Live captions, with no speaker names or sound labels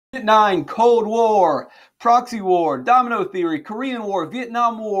9, Cold War, Proxy War, Domino Theory, Korean War,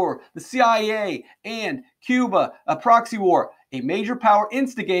 Vietnam War, the CIA, and Cuba, a proxy war. A major power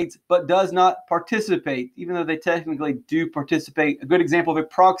instigates but does not participate, even though they technically do participate. A good example of a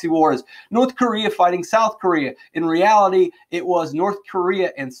proxy war is North Korea fighting South Korea. In reality, it was North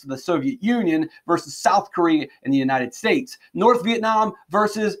Korea and the Soviet Union versus South Korea and the United States. North Vietnam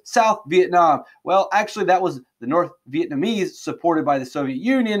versus South Vietnam. Well, actually, that was the North Vietnamese supported by the Soviet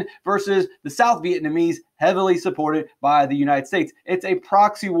Union versus the South Vietnamese heavily supported by the United States. It's a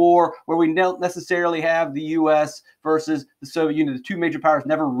proxy war where we don't necessarily have the U.S. versus the Soviet Union. The two major powers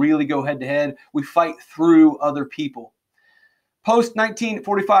never really go head to head. We fight through other people. Post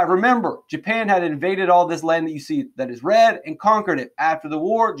 1945, remember, Japan had invaded all this land that you see that is red and conquered it. After the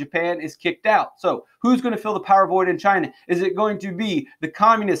war, Japan is kicked out. So who's going to fill the power void in China? Is it going to be the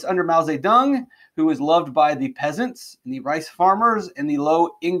communists under Mao Tse-Tung, who is loved by the peasants and the rice farmers and the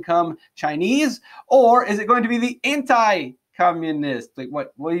low-income Chinese? Or is it going to be the anti-communist? Like,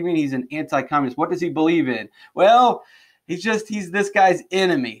 what do you mean he's an anti-communist? What does he believe in? Well, he's this guy's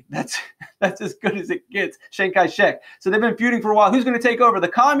enemy. That's as good as it gets, Chiang kai-Shek. So they've been feuding for a while. Who's going to take over, the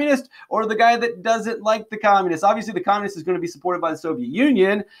communist or the guy that doesn't like the communists? Obviously, the communist is going to be supported by the Soviet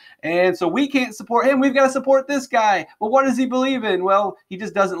Union, and so we can't support him. We've got to support this guy. Well, what does he believe in? Well, he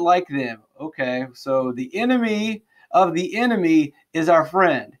just doesn't like them. Okay, so the enemy of the enemy is our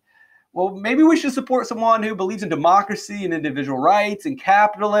friend. Well, maybe we should support someone who believes in democracy and individual rights and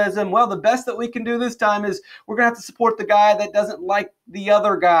capitalism. Well, the best that we can do this time is we're going to have to support the guy that doesn't like the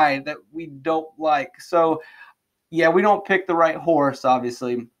other guy that we don't like. So, yeah, we don't pick the right horse,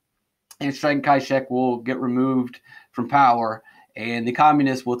 obviously. And Chiang kai-Shek will get removed from power, and the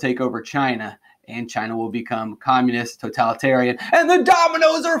communists will take over China. And China will become communist, totalitarian, and the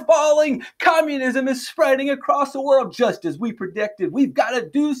dominoes are falling. Communism is spreading across the world, just as we predicted. We've got to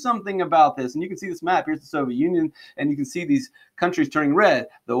do something about this. And you can see this map. Here's the Soviet Union, and you can see these countries turning red.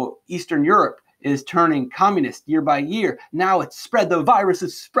 Though Eastern Europe is turning communist year by year. Now it's spread. The virus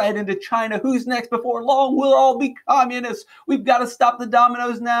is spread into China. Who's next? Before long, we'll all be communists. We've got to stop the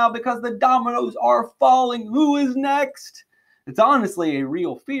dominoes now because the dominoes are falling. Who is next? It's honestly a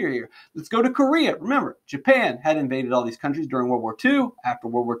real fear here. Let's go to Korea. Remember, Japan had invaded all these countries during World War II. After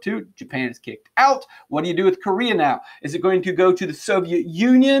World War II, Japan is kicked out. What do you do with Korea now? Is it going to go to the Soviet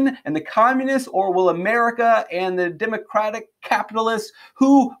Union and the communists, or will America and the democratic capitalists,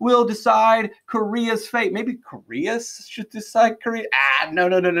 who will decide Korea's fate? Maybe Korea should decide Korea? No.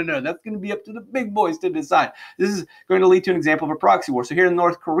 That's going to be up to the big boys to decide. This is going to lead to an example of a proxy war. So here in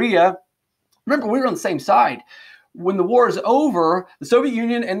North Korea, remember, we were on the same side. When the war is over, the Soviet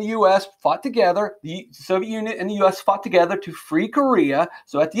Union and the U.S. fought together. The Soviet Union and the U.S. fought together to free Korea.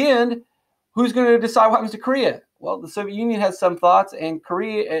 So at the end, who's going to decide what happens to Korea? Well, the Soviet Union has some thoughts, and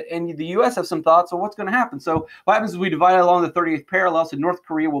Korea and the U.S. have some thoughts. So what's going to happen? So what happens is we divide along the 38th parallel. So North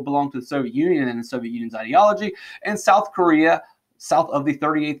Korea will belong to the Soviet Union and the Soviet Union's ideology, and South Korea, south of the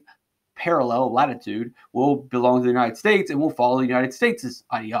 38th parallel latitude, will belong to the United States and will follow the United States'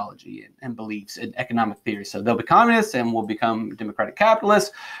 ideology and beliefs and economic theory. So they'll be communists and will become democratic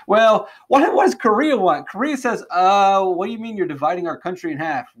capitalists. Well, what does Korea want? Korea says, what do you mean you're dividing our country in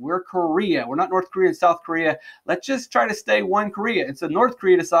half? We're Korea. We're not North Korea and South Korea. Let's just try to stay one Korea. And so North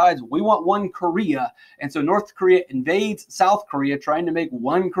Korea decides we want one Korea. And so North Korea invades South Korea, trying to make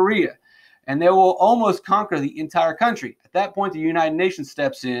one Korea. And they will almost conquer the entire country. At that point, the United Nations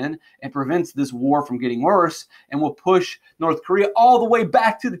steps in and prevents this war from getting worse and will push North Korea all the way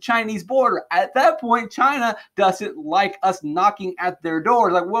back to the Chinese border. At that point, China doesn't like us knocking at their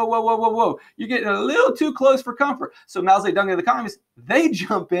doors. Like, whoa. You're getting a little too close for comfort. So Mao Zedong and the communists, they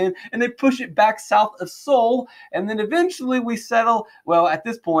jump in and they push it back south of Seoul. And then eventually we settle. Well, at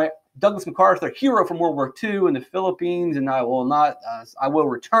this point, Douglas MacArthur, hero from World War II in the Philippines, and I will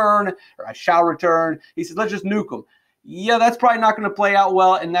return, or I shall return. He says, let's just nuke them. Yeah, that's probably not going to play out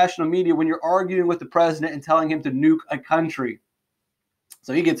well in national media when you're arguing with the president and telling him to nuke a country.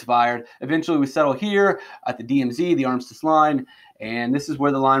 So he gets fired. Eventually we settle here at the DMZ, the armistice line, and this is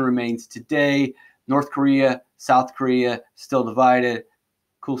where the line remains today. North Korea, South Korea, still divided.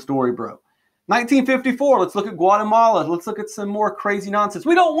 Cool story, bro. 1954, let's look at Guatemala. Let's look at some more crazy nonsense.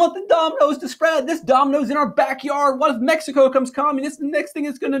 We don't want the dominoes to spread. This domino's in our backyard. What if Mexico becomes communist? The next thing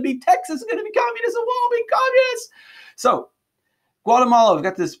is going to be Texas is going to be communist, and we'll all be communists. So Guatemala, we've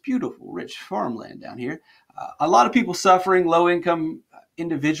got this beautiful, rich farmland down here. A lot of people suffering, low-income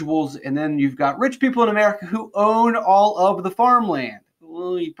individuals, and then you've got rich people in America who own all of the farmland.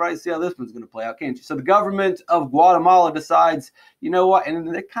 well, you probably see how this one's going to play out, can't you? So the government of Guatemala decides, you know what,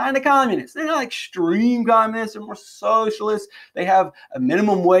 and they're kind of communists. They're not extreme communists. They're more socialists. They have a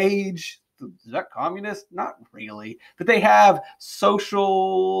minimum wage. Is that communist? Not really. But they have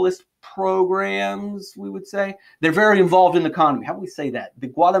socialist programs, we would say. They're very involved in the economy. How do we say that? The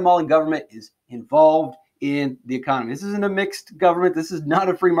Guatemalan government is involved in the economy. This isn't a mixed government. This is not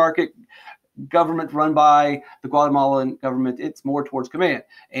a free market government run by the Guatemalan government. It's more towards command.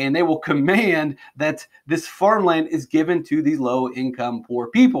 And they will command that this farmland is given to these low-income poor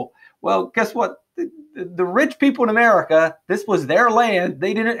people. Well, guess what? The rich people in America, this was their land.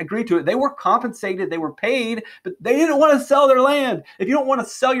 They didn't agree to it. They were compensated. They were paid, but they didn't want to sell their land. If you don't want to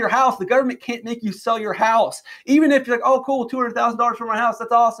sell your house, the government can't make you sell your house. Even if you're like, oh, cool, $200,000 for my house.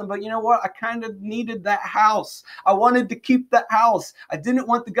 That's awesome. But you know what? I kind of needed that house. I wanted to keep that house. I didn't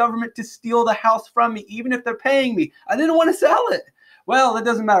want the government to steal the house from me, even if they're paying me. I didn't want to sell it. Well, that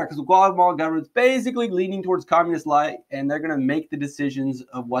doesn't matter because the Guatemalan government's basically leaning towards communist light, and they're going to make the decisions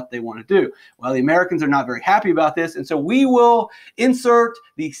of what they want to do. Well, the Americans are not very happy about this, and so we will insert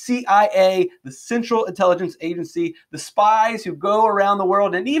the CIA, the Central Intelligence Agency, the spies who go around the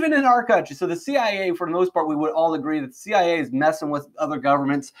world, and even in our country. So the CIA, for the most part, we would all agree that the CIA is messing with other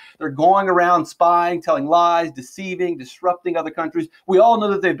governments. They're going around spying, telling lies, deceiving, disrupting other countries. We all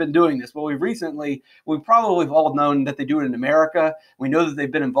know that they've been doing this, but we probably have all known that they do it in America. We know that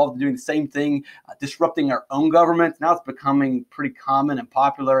they've been involved in doing the same thing, disrupting our own government. Now it's becoming pretty common and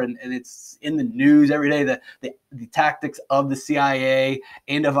popular, and it's in the news every day, the tactics of the CIA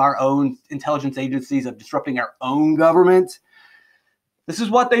and of our own intelligence agencies of disrupting our own government. This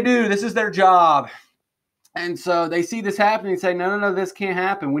is what they do. This is their job. And so they see this happening and say, no, this can't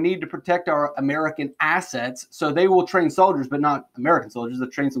happen. We need to protect our American assets. So they will train soldiers, but not American soldiers. They'll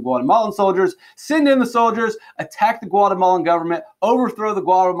train some Guatemalan soldiers, send in the soldiers, attack the Guatemalan government, overthrow the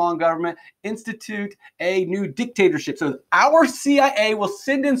Guatemalan government, institute a new dictatorship. So our CIA will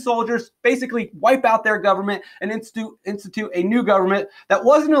send in soldiers, basically wipe out their government, and institute a new government that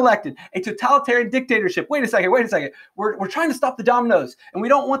wasn't elected, a totalitarian dictatorship. Wait a second. We're trying to stop the dominoes, and we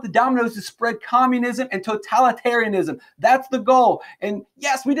don't want the dominoes to spread communism and totalitarianism. That's the goal. And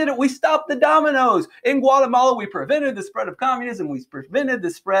yes, we did it. We stopped the dominoes. In Guatemala, we prevented the spread of communism. We prevented the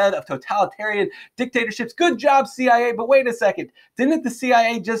spread of totalitarian dictatorships. Good job, CIA. But wait a second. Didn't the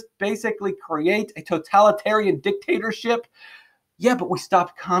CIA just basically create a totalitarian dictatorship? Yeah, but we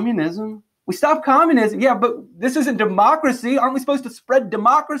stopped communism. We stopped communism. Yeah, but this isn't democracy. Aren't we supposed to spread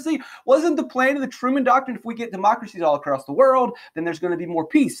democracy? Wasn't the plan of the Truman Doctrine, if we get democracies all across the world, then there's going to be more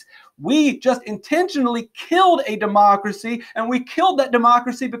peace? We just intentionally killed a democracy, and we killed that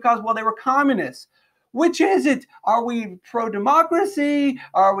democracy because, well, they were communists. Which is it? Are we pro-democracy?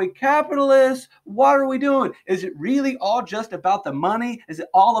 Are we capitalists? What are we doing? Is it really all just about the money? Is it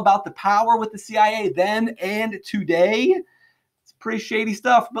all about the power with the CIA then and today? Pretty shady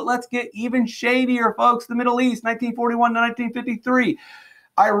stuff, but let's get even shadier, folks. The Middle East, 1941 to 1953.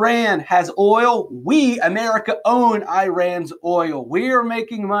 Iran has oil. We, America, own Iran's oil. We're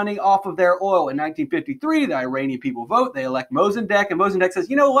making money off of their oil. In 1953, the Iranian people vote. They elect Mossadegh, and Mossadegh says,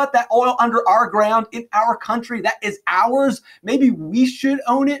 you know what? That oil under our ground in our country, that is ours. Maybe we should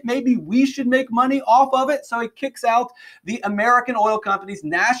own it. Maybe we should make money off of it. So he kicks out the American oil companies,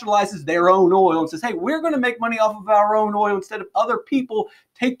 nationalizes their own oil, and says, hey, we're going to make money off of our own oil instead of other people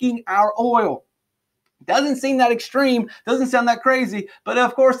taking our oil. Doesn't seem that extreme, doesn't sound that crazy, but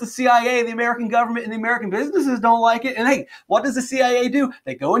of course the CIA, the American government, and the American businesses don't like it. And hey, what does the CIA do?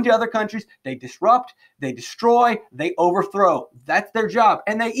 They go into other countries, they disrupt, they destroy, they overthrow. That's their job.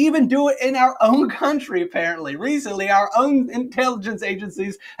 And they even do it in our own country, apparently. Recently, our own intelligence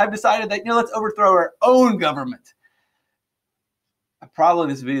agencies have decided that, let's overthrow our own government.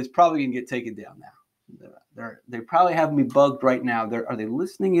 This video is probably going to get taken down now. They probably have me bugged right now. Are they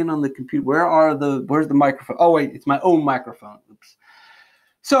listening in on the computer? Where's the microphone? Oh wait, it's my own microphone. Oops.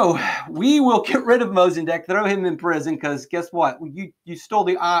 So we will get rid of Mossadegh, throw him in prison, because guess what? You stole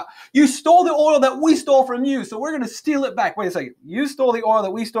the oil that we stole from you, so we're going to steal it back. Wait a second. You stole the oil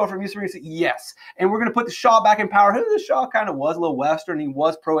that we stole from you, so we're going to say yes. And we're going to put the Shah back in power. The Shah kind of was a little Western. He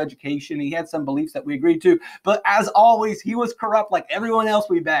was pro-education. He had some beliefs that we agreed to. But as always, he was corrupt like everyone else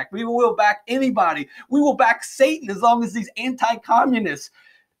we back. We will back anybody. We will back Satan as long as he's anti-communist.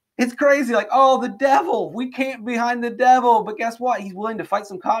 It's crazy, like, oh, the devil. We can't be behind the devil. But guess what? He's willing to fight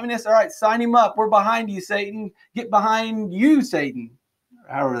some communists. All right, sign him up. We're behind you, Satan. Get behind you, Satan.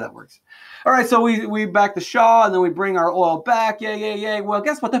 However that works. All right, so we back the Shah, and then we bring our oil back. Yay. Well,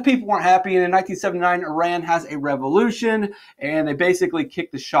 guess what? The people weren't happy. And in 1979, Iran has a revolution, and they basically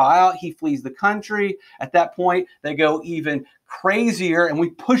kick the Shah out. He flees the country. At that point, they go even crazier, and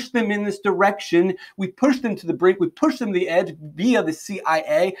we pushed them in this direction. We pushed them to the brink. We pushed them to the edge via the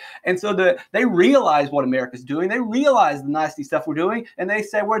CIA. And so they realize what America's doing. They realize the nasty stuff we're doing, and they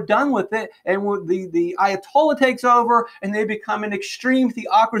say, we're done with it. And the Ayatollah takes over, and they become an extreme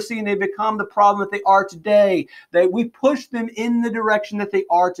theocracy, and they become the problem that they are today. We pushed them in the direction that they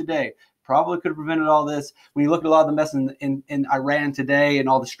are today. Probably could have prevented all this. When you look at a lot of the mess in Iran today and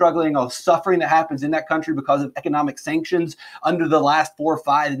all the struggling, all the suffering that happens in that country because of economic sanctions under the last 4 or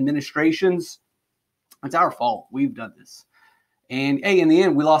 5 administrations, it's our fault. We've done this. And hey, in the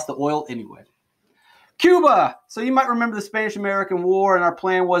end, we lost the oil anyway. Cuba. So you might remember the Spanish-American War, and our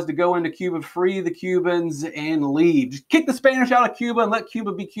plan was to go into Cuba, free the Cubans, and leave. Just kick the Spanish out of Cuba and let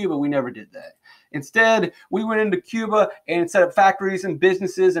Cuba be Cuba. We never did that. Instead, we went into Cuba and set up factories and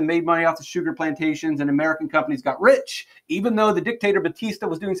businesses and made money off the sugar plantations, and American companies got rich. Even though the dictator Batista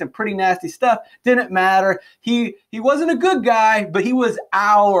was doing some pretty nasty stuff, didn't matter. He wasn't a good guy, but he was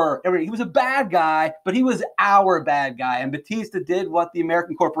he was a bad guy, but he was our bad guy. And Batista did what the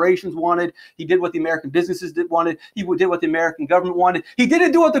American corporations wanted. He did what the American businesses wanted. He did what the American government wanted. He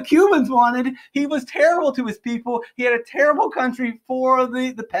didn't do what the Cubans wanted. He was terrible to his people. He had a terrible country for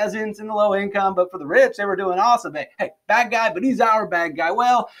the peasants and the low income, but for the rich, they were doing awesome. Hey, bad guy, but he's our bad guy.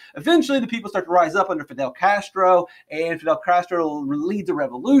 Well, eventually the people start to rise up under Fidel Castro, and Fidel Castro leads a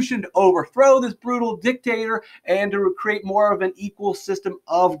revolution to overthrow this brutal dictator and to create more of an equal system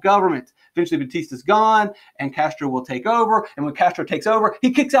of government. Eventually, Batista's gone, and Castro will take over. And when Castro takes over,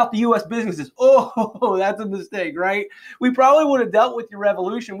 he kicks out the U.S. businesses. Oh, that's a mistake, right? We probably would have dealt with your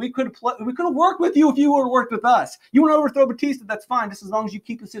revolution. We could have worked with you if you would have worked with us. You want to overthrow Batista? That's fine, just as long as you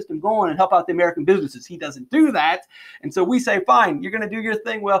keep the system going and help out the American businesses. He doesn't do that. And so we say, fine, you're going to do your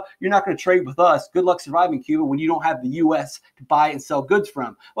thing. Well, you're not going to trade with us. Good luck surviving Cuba when you don't have the U.S. to buy and sell goods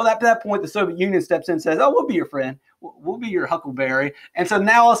from. Well, at that point, the Soviet Union steps in and says, oh, we'll be your friend. We'll be your huckleberry. And so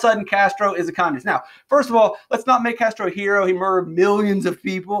now all of a sudden Castro is a communist. Now, first of all, let's not make Castro a hero. He murdered millions of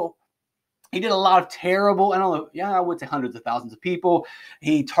people. He did a lot of terrible, I would say hundreds of thousands of people.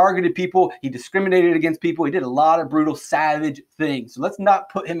 He targeted people. He discriminated against people. He did a lot of brutal, savage things. So let's not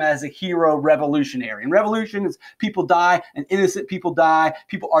put him as a hero revolutionary. And revolution is people die and innocent people die.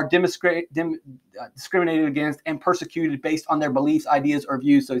 People are discriminated against and persecuted based on their beliefs, ideas, or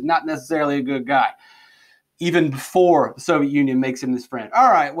views. So he's not necessarily a good guy, even before the Soviet Union makes him this friend. All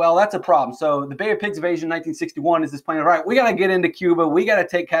right, well, that's a problem. So the Bay of Pigs invasion in 1961 is this plan. All right, we got to get into Cuba. We got to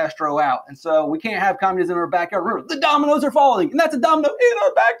take Castro out. And so we can't have communism in our backyard. Remember, the dominoes are falling, and that's a domino in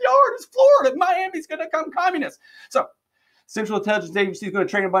our backyard. It's Florida. Miami's going to become communist. So Central Intelligence Agency is going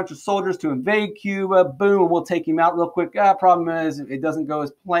to train a bunch of soldiers to invade Cuba. Boom, we'll take him out real quick. Problem is, it doesn't go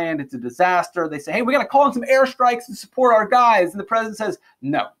as planned. It's a disaster. They say, hey, we got to call in some airstrikes to support our guys. And the president says,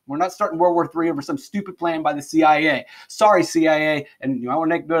 no, we're not starting World War III over some stupid plan by the CIA. Sorry, CIA. And I want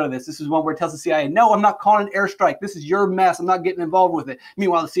to make note of this. This is one where it tells the CIA, no, I'm not calling an airstrike. This is your mess. I'm not getting involved with it.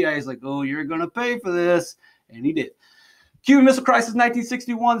 Meanwhile, the CIA is like, oh, you're going to pay for this. And he did. Cuban Missile Crisis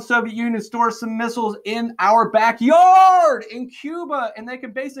 1961, the Soviet Union stores some missiles in our backyard in Cuba, and they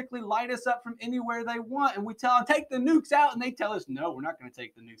can basically light us up from anywhere they want. And we tell them, take the nukes out, and they tell us, no, we're not going to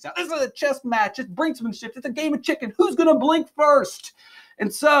take the nukes out. This is a chess match. It's brinksmanship. It's a game of chicken. Who's going to blink first?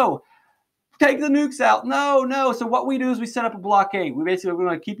 And so, take the nukes out. No. So what we do is we set up a blockade. We're going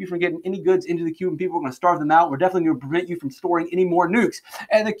to keep you from getting any goods into the Cuban people. We're going to starve them out. We're definitely going to prevent you from storing any more nukes.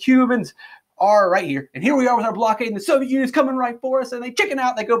 And the Cubans are right here. And here we are with our blockade, and the Soviet Union is coming right for us, and they chicken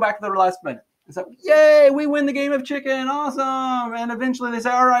out. They go back to their last minute. And so, yay, we win the game of chicken. Awesome. And eventually they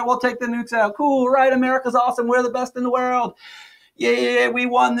say, all right, we'll take the nukes out. Cool, right? America's awesome. We're the best in the world. Yeah, we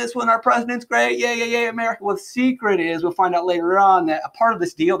won this one. Our president's great. Yeah, America. Well, the secret is, we'll find out later on, that a part of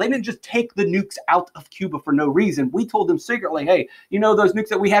this deal, they didn't just take the nukes out of Cuba for no reason. We told them secretly, hey, you know those nukes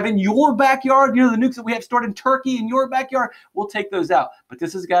that we have in your backyard? You know the nukes that we have stored in Turkey in your backyard? We'll take those out. But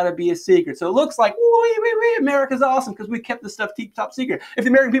this has got to be a secret. So it looks like, America's awesome because we kept this stuff top secret. If the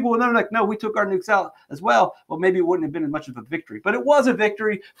American people would know, like, no, we took our nukes out as well, maybe it wouldn't have been as much of a victory. But it was a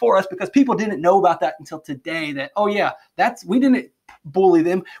victory for us because people didn't know about that until today, that, oh yeah, we didn't bully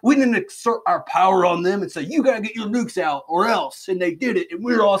them. We didn't exert our power on them and say, you got to get your nukes out or else. And they did it, and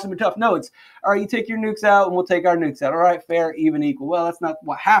we're awesome and tough. No, it's, all right, you take your nukes out and we'll take our nukes out. All right, fair, even, equal. Well, that's not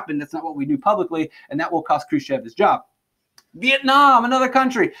what happened. That's not what we do publicly, and that will cost Khrushchev his job. Vietnam, another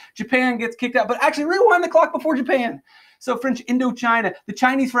country. Japan gets kicked out. But actually, rewind the clock before Japan. So French Indochina. The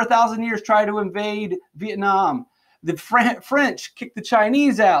Chinese for 1,000 years tried to invade Vietnam. The French kicked the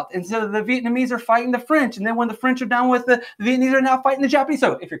Chinese out, and so the Vietnamese are fighting the French. And then when the French are done with the Vietnamese are now fighting the Japanese.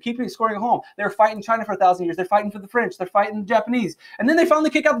 So if you're keeping scoring at home, they're fighting China for 1,000 years. They're fighting for the French. They're fighting the Japanese. And then they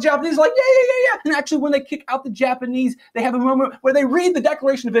finally kick out the Japanese, like, yeah. And actually, when they kick out the Japanese, they have a moment where they read the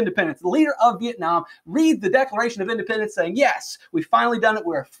Declaration of Independence. The leader of Vietnam reads the Declaration of Independence saying, yes, we've finally done it.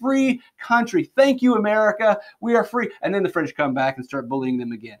 We're a free country. Thank you, America. We are free. And then the French come back and start bullying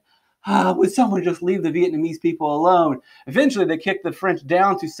them again. Would someone just leave the Vietnamese people alone? Eventually, they kicked the French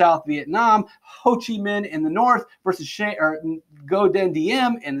down to South Vietnam, Ho Chi Minh in the north versus Ngo Dinh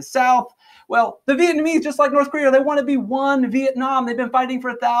Diem in the south. Well, the Vietnamese, just like North Korea, they want to be one Vietnam. They've been fighting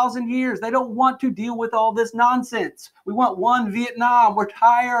for 1,000 years. They don't want to deal with all this nonsense. We want one Vietnam. We're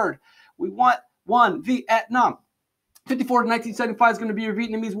tired. We want one Vietnam. 54 to 1975 is going to be a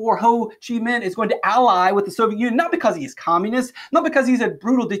Vietnamese war. Ho Chi Minh is going to ally with the Soviet Union, not because he is communist, not because he's a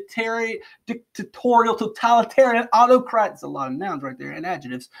brutal dictatorial, totalitarian autocrat. It's a lot of nouns right there and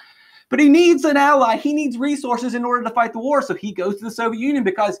adjectives. But he needs an ally. He needs resources in order to fight the war. So he goes to the Soviet Union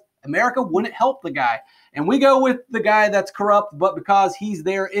because America wouldn't help the guy. And we go with the guy that's corrupt, but because he's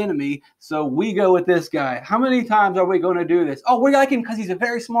their enemy, so we go with this guy. How many times are we going to do this? Oh, we like him because he's a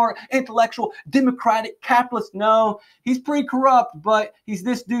very smart, intellectual, democratic, capitalist. No, he's pretty corrupt, but he's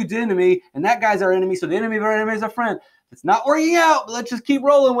this dude's enemy, and that guy's our enemy, so the enemy of our enemy is our friend. It's not working out, but let's just keep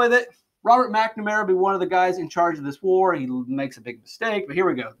rolling with it. Robert McNamara will be one of the guys in charge of this war. He makes a big mistake, but here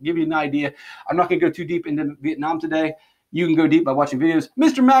we go. To give you an idea. I'm not going to go too deep into Vietnam today. You can go deep by watching videos.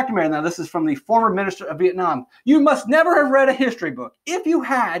 Mr. McNamara, now this is from the former minister of Vietnam. You must never have read a history book. If you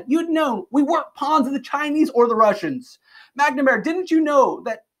had, you'd know we weren't pawns of the Chinese or the Russians. McNamara, didn't you know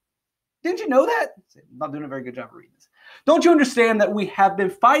that? I'm not doing a very good job of reading this. Don't you understand that we have been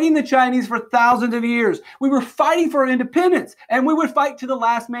fighting the Chinese for thousands of years? We were fighting for independence, and we would fight to the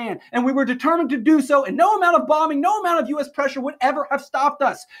last man, and we were determined to do so, and no amount of bombing, no amount of U.S. pressure would ever have stopped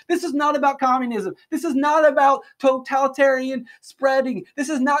us. This is not about communism. This is not about totalitarian spreading. This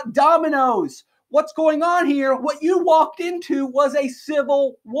is not dominoes. What's going on here? What you walked into was a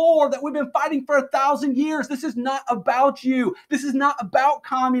civil war that we've been fighting for 1,000 years. This is not about you. This is not about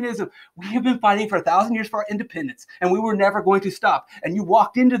communism. We have been fighting for 1,000 years for our independence, and we were never going to stop. And you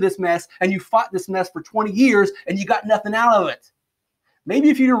walked into this mess, and you fought this mess for 20 years, and you got nothing out of it. Maybe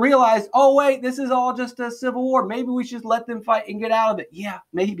if you'd realized, oh, wait, this is all just a civil war. Maybe we should let them fight and get out of it. Yeah,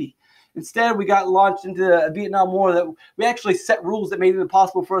 maybe. Instead, we got launched into a Vietnam War that we actually set rules that made it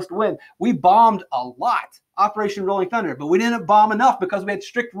impossible for us to win. We bombed a lot, Operation Rolling Thunder, but we didn't bomb enough because we had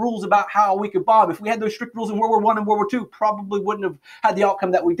strict rules about how we could bomb. If we had those strict rules in World War I and World War II, probably wouldn't have had the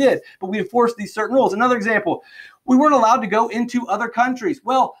outcome that we did. But we enforced these certain rules. Another example, we weren't allowed to go into other countries.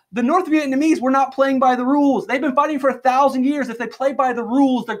 Well, the North Vietnamese were not playing by the rules. They've been fighting for 1,000 years. If they play by the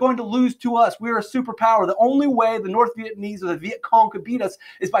rules, they're going to lose to us. We're a superpower. The only way the North Vietnamese or the Viet Cong could beat us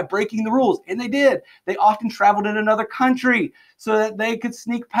is by breaking the rules. And they did. They often traveled in another country so that they could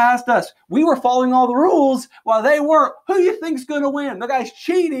sneak past us. We were following all the rules while they weren't. Who do you think's going to win? The guy's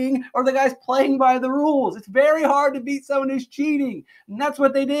cheating or the guy's playing by the rules? It's very hard to beat someone who's cheating. And that's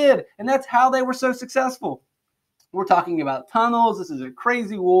what they did. And that's how they were so successful. We're talking about tunnels. This is a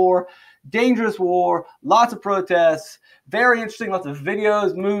crazy war, dangerous war, lots of protests, very interesting, lots of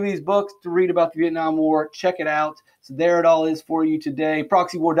videos, movies, books to read about the Vietnam War. Check it out. So there it all is for you today.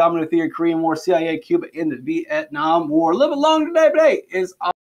 Proxy war, Domino Theory, Korean War, CIA, Cuba, and the Vietnam War. A little bit long today, but hey, it's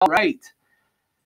all right.